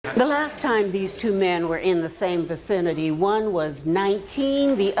The last time these two men were in the same vicinity, one was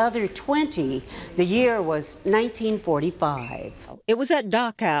 19, the other 20. The year was 1945. It was at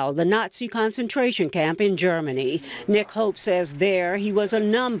Dachau, the Nazi concentration camp in Germany. Nick Hope says there he was a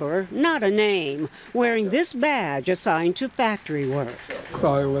number, not a name, wearing this badge assigned to factory work.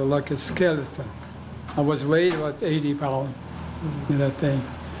 I was like a skeleton. I was weighed about 80 pounds in that thing.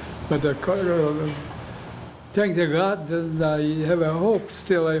 But thank God that I have a hope,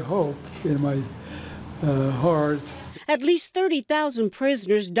 still a hope in my heart. At least 30,000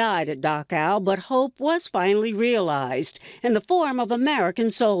 prisoners died at Dachau, but hope was finally realized in the form of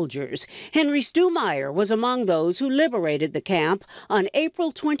American soldiers. Henry Stumeyer was among those who liberated the camp on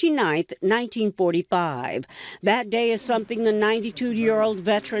April 29, 1945. That day is something the 92-year-old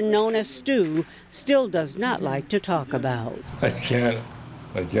veteran known as Stu still does not like to talk about. I can't.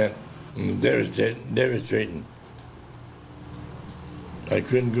 Devastating. I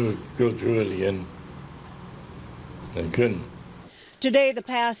couldn't go through it again. I couldn't. Today, the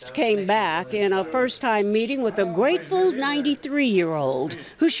past came back in a first-time meeting with a grateful 93-year-old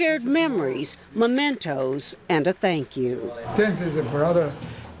who shared memories, mementos, and a thank you. Thank you, brother.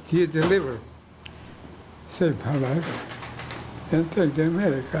 You delivered. Saved my life. And thank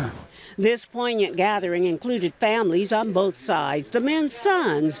America. This poignant gathering included families on both sides. The men's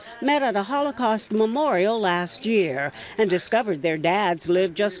sons met at a Holocaust memorial last year and discovered their dads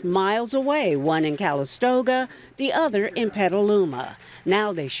lived just miles away, one in Calistoga, the other in Petaluma.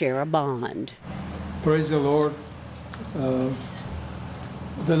 Now they share a bond. Praise the Lord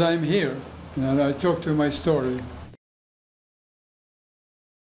that I'm here and I talk to my story.